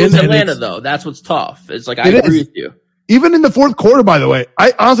back in. It's Atlanta, though. That's what's tough. It's like I agree with you. Even in the fourth quarter, by the way,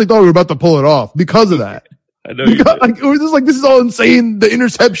 I honestly thought we were about to pull it off because of that. I know. It was just like, this is all insane. The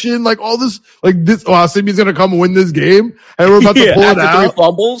interception, like all this, like this. Wow, Simi's gonna come and win this game, and we're about to pull it out. 3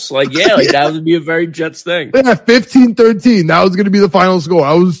 fumbles, that would be a very Jets thing. Yeah, 15-13. That was gonna be the final score.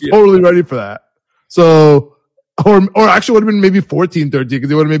 I was totally ready for that. So, or actually would have been maybe 14-13 because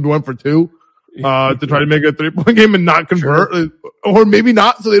they would have maybe went for 2 to try to make a 3-point game and not convert. Sure. Or maybe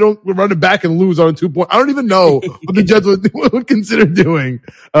not, so they don't run it back and lose on a 2-point. I don't even know what the Jets would consider doing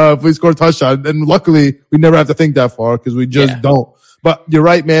if we score a touchdown. And luckily, we never have to think that far because we just don't. But you're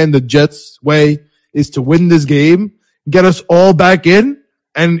right, man. The Jets' way is to win this game, get us all back in,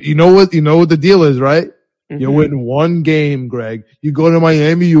 and you know what the deal is, right? Mm-hmm. You win 1 game, Greg. You go to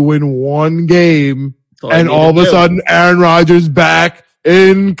Miami, you win 1 game, and all of a sudden, Aaron Rodgers back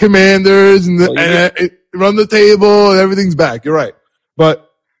in Commanders, and run the table and everything's back. You're right. But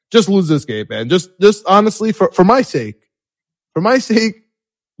just lose this game, man. Just honestly, for my sake,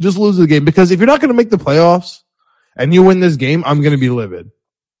 just lose the game. Because if you're not going to make the playoffs and you win this game, I'm going to be livid.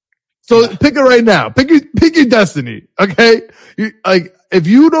 So pick it right now. Pick your destiny. Okay.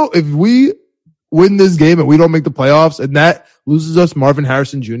 If we win this game and we don't make the playoffs and that loses us Marvin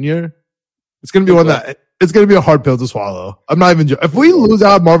Harrison Jr., it's going to be it's going to be a hard pill to swallow. I'm not even joking. If we lose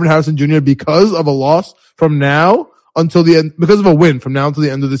out Marvin Harrison Jr. because of a loss from now until the end, because of a win from now until the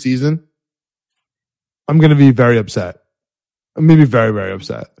end of the season, I'm going to be very upset. I'm going to be very, very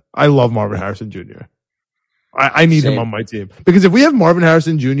upset. I love Marvin Harrison Jr. I need him on my team. Because if we have Marvin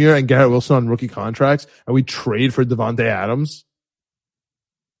Harrison Jr. and Garrett Wilson on rookie contracts and we trade for Devontae Adams,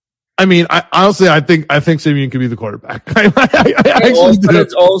 I mean, I think Simeon could be the quarterback. I actually do.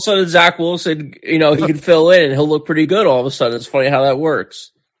 All of a sudden, Zach Wilson, he can fill in and he'll look pretty good all of a sudden. It's funny how that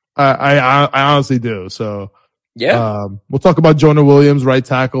works. I honestly do. So, yeah. We'll talk about Jonah Williams, right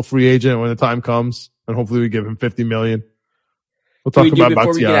tackle, free agent when the time comes, and hopefully we give him $50 million. We'll talk about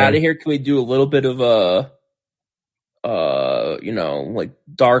before we get out of here. Can we do a little bit of like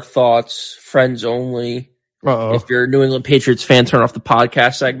dark thoughts, friends only? Uh-oh. If you're a New England Patriots fan, turn off the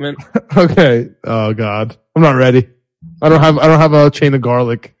podcast segment. Okay. Oh God, I'm not ready. I don't have a chain of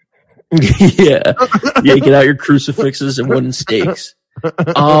garlic. yeah. Get out your crucifixes and wooden stakes.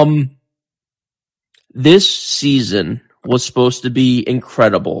 This season was supposed to be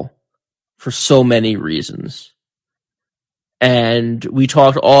incredible for so many reasons. And we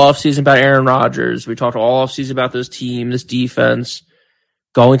talked all offseason about Aaron Rodgers. We talked all offseason about this team, this defense,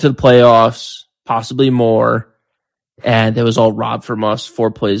 going to the playoffs, possibly more. And it was all robbed from us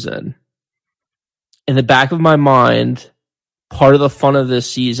 4 plays in. In the back of my mind, part of the fun of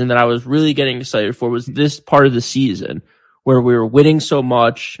this season that I was really getting excited for was this part of the season where we were winning so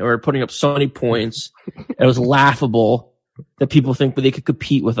much and we were putting up so many points. It was laughable that people think they could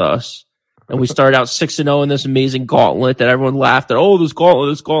compete with us. And we started out 6-0 in this amazing gauntlet that everyone laughed at. Oh, this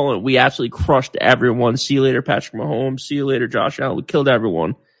gauntlet. We absolutely crushed everyone. See you later, Patrick Mahomes. See you later, Josh Allen. We killed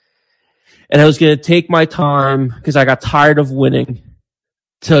everyone. And I was going to take my time because I got tired of winning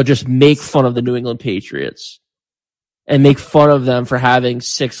to just make fun of the New England Patriots and make fun of them for having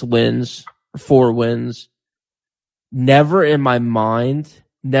 6 wins or 4 wins. Never in my mind,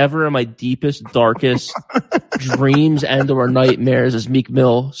 never in my deepest, darkest dreams and or nightmares, as Meek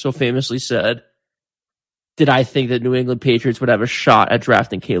Mill so famously said, did I think that New England Patriots would have a shot at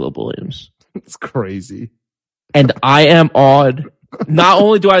drafting Caleb Williams. It's crazy. And I am awed. Not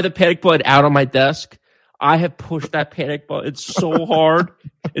only do I have the panic button out on my desk, I have pushed that panic button so hard.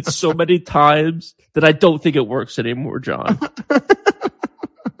 It's so many times that I don't think it works anymore, John.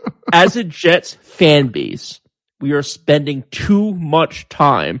 As a Jets fan base, we are spending too much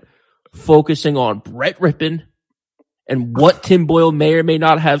time focusing on Brett Rippon and what Tim Boyle may or may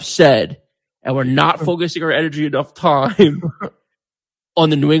not have said, and we're not focusing our energy enough time on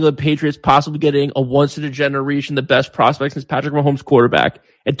the New England Patriots possibly getting a once-in-a-generation, the best prospect since Patrick Mahomes quarterback,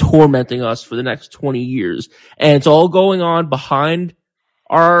 and tormenting us for the next 20 years. And it's all going on behind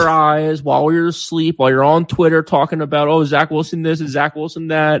our eyes while you're asleep, while you're on Twitter talking about, oh, Zach Wilson this and Zach Wilson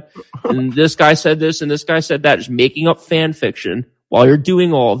that, and this guy said this and this guy said that, just making up fan fiction. While you're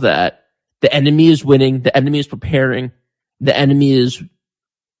doing all of that, the enemy is winning, the enemy is preparing, the enemy is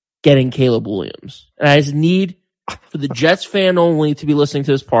getting Caleb Williams. And I just need for the Jets fan only to be listening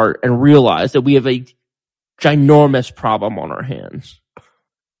to this part and realize that we have a ginormous problem on our hands.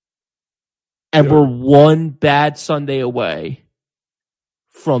 And we're one bad Sunday away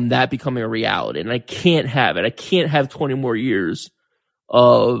from that becoming a reality. And I can't have it. I can't have 20 more years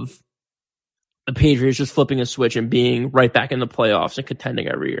of the Patriots just flipping a switch and being right back in the playoffs and contending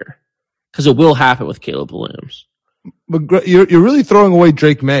every year. Because it will happen with Caleb Williams. But you're really throwing away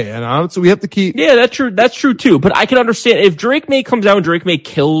Drake May. And honestly, we have to keep... Yeah, that's true. That's true too. But I can understand if Drake May comes out and Drake May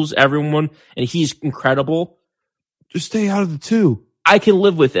kills everyone and he's incredible. Just stay out of the 2. I can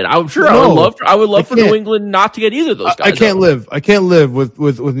live with it. I'm sure No, I would love for New England not to get either of those guys. I can't live. I can't live with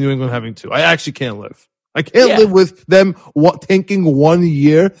New England having 2. I actually can't live. I can't live with them tanking 1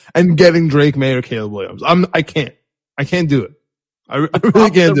 year and getting Drake May or Caleb Williams. I can't do it. I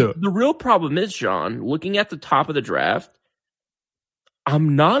really can't do it. The real problem is, John, looking at the top of the draft,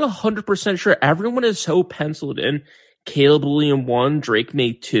 I'm not 100% sure. Everyone is so penciled in Caleb Williams 1, Drake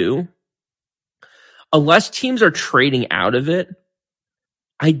May 2. Unless teams are trading out of it,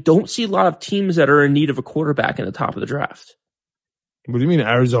 I don't see a lot of teams that are in need of a quarterback in the top of the draft. What do you mean,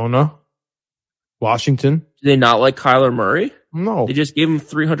 Arizona? Washington? Do they not like Kyler Murray? No. They just gave him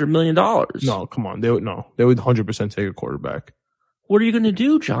 $300 million. No, come on. They would 100% take a quarterback. what are you going to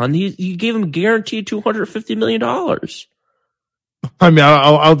do, John? You gave him guaranteed $250 million. I mean,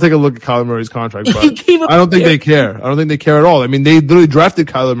 I'll take a look at Kyler Murray's contract, but I don't think they care. I don't think they care at all. I mean, they literally drafted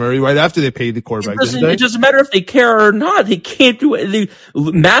Kyler Murray right after they paid the quarterback. It doesn't matter if they care or not. They can't do it.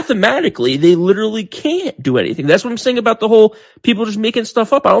 Mathematically, they literally can't do anything. That's what I'm saying about the whole people just making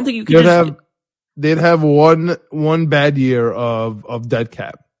stuff up. I don't think you can. They'd have one bad year of dead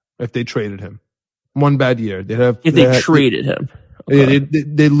cap if they traded him. One bad year. If they traded him. Okay. Yeah,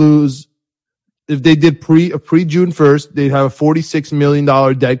 they lose. If they did pre-June 1st, they'd have a $46 million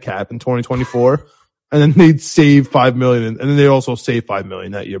dead cap in 2024, and then they'd save $5 million, and then they also save $5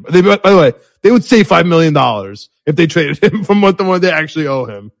 million that year. But by the way, they would save $5 million if they traded him from what they actually owe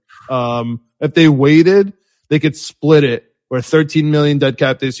him. If they waited, they could split it. We're $13 million dead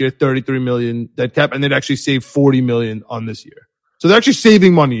cap this year, $33 million dead cap, and they'd actually save $40 million on this year. So they're actually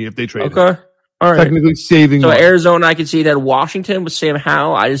saving money if they trade. Okay, all right. Technically saving. So money. Arizona, I can see that. Washington with Sam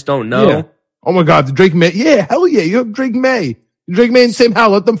Howell, I just don't know. Yeah. Oh my God, Drake May. Yeah, hell yeah. You have Drake May. Drake May and Sam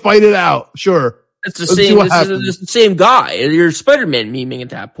Howell. Let them fight it out. Sure. It's the same. It's the same guy. You're Spider-Man memeing at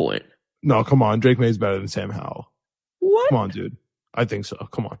that point. No, come on. Drake May is better than Sam Howell. What? Come on, dude. I think so.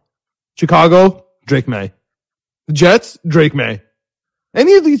 Come on. Chicago, Drake May. The Jets, Drake May.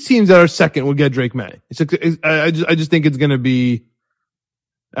 Any of these teams that are second will get Drake May. I just think it's going to be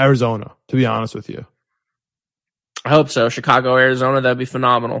Arizona, to be honest with you. I hope so. Chicago, Arizona, that'd be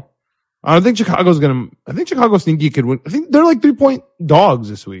phenomenal. I think Chicago sneaky could win. I think they're like 3-point dogs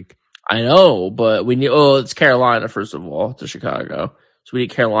this week. I know, but we need. Oh, it's Carolina first of all to Chicago, so we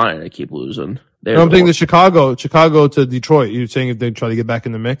need Carolina to keep losing. I'm thinking the Chicago to Detroit. You're saying if they try to get back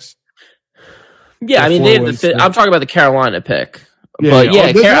in the mix? Yeah, I mean they have the. I'm talking about the Carolina pick, but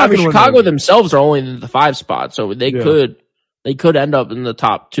Chicago themselves are only in the 5 spot, so they could end up in the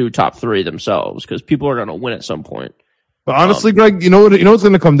top 2, top 3 themselves because people are going to win at some point. But honestly, Greg, you know what it's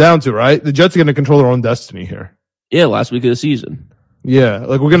going to come down to, right? The Jets are going to control their own destiny here. Yeah, last week of the season. Yeah,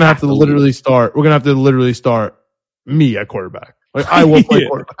 like we're going to have to literally start. We're going to have to literally start me at quarterback. Like I will play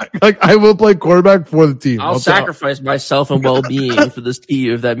quarterback. Like I will play quarterback for the team. I'll sacrifice myself and well-being for this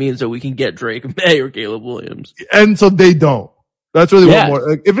team if that means that we can get Drake May or Caleb Williams. And so they don't. That's really one more.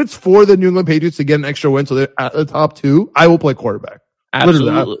 Like, if it's for the New England Patriots to get an extra win, so they're at the top 2, I will play quarterback.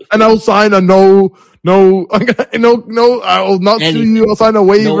 Absolutely. And I'll sign a no. I will not sue you. I'll sign a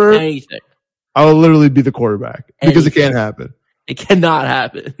waiver. No anything. I will literally be the quarterback because it can't happen. It cannot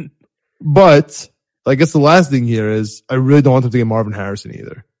happen. But I guess the last thing here is I really don't want them to get Marvin Harrison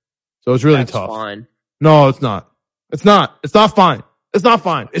either. So it's really tough. Fine. No, it's not. It's not. It's not fine. It's not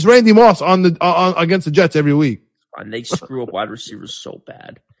fine. It's Randy Moss on against the Jets every week. And they screw up wide receivers so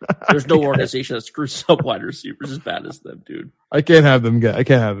bad. There's no organization that screws up wide receivers as bad as them, dude. I can't have them get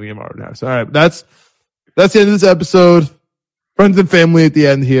Marvin Harrison. All right, that's the end of this episode. Friends and family at the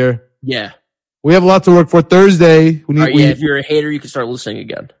end here. Yeah. We have a lot to work for. Thursday. If you're a hater, you can start listening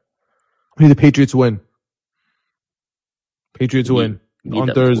again. We need the Patriots win. Win on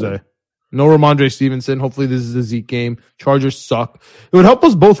Thursday. No Ramondre Stevenson. Hopefully this is a Zeke game. Chargers suck. It would help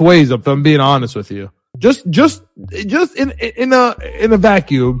us both ways if I'm being honest with you. Just in a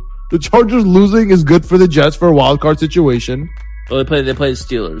vacuum, the Chargers losing is good for the Jets for a wild card situation. Well, they play the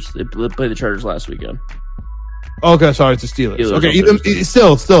Steelers. They played the Chargers last weekend. Okay, sorry, it's the Steelers. Okay,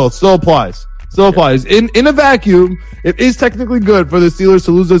 still applies. Still applies. In a vacuum, it is technically good for the Steelers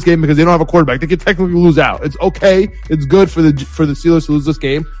to lose this game because they don't have a quarterback. They could technically lose out. It's okay. It's good for the Steelers to lose this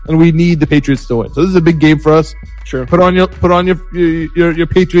game, and we need the Patriots to win. So this is a big game for us. Sure. Put on your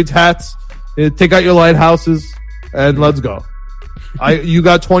Patriots hats. Take out your lighthouses and let's go. You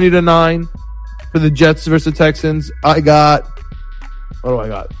got 20-9 for the Jets versus the Texans. I got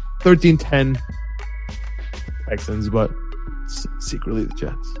 13-10 Texans, but secretly the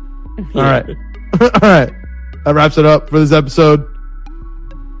Jets. All right. All right. That wraps it up for this episode.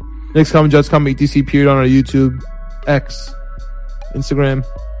 Next comment, Jets comment, ETC period on our YouTube, X, Instagram.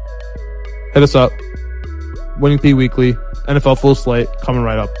 Hit us up. Winning P Weekly, NFL Full Slate, coming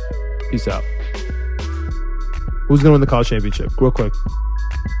right up. Peace out. Who's going to win the college championship? Real quick.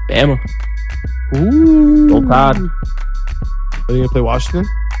 Bama. Ooh. Roll Tide. Are they going to play Washington?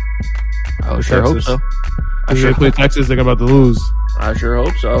 I sure hope so. I sure play Texas. They're about to lose. I sure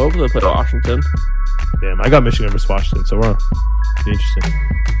hope so. I hope they play Washington. Damn, I got Michigan versus Washington, so we're interesting.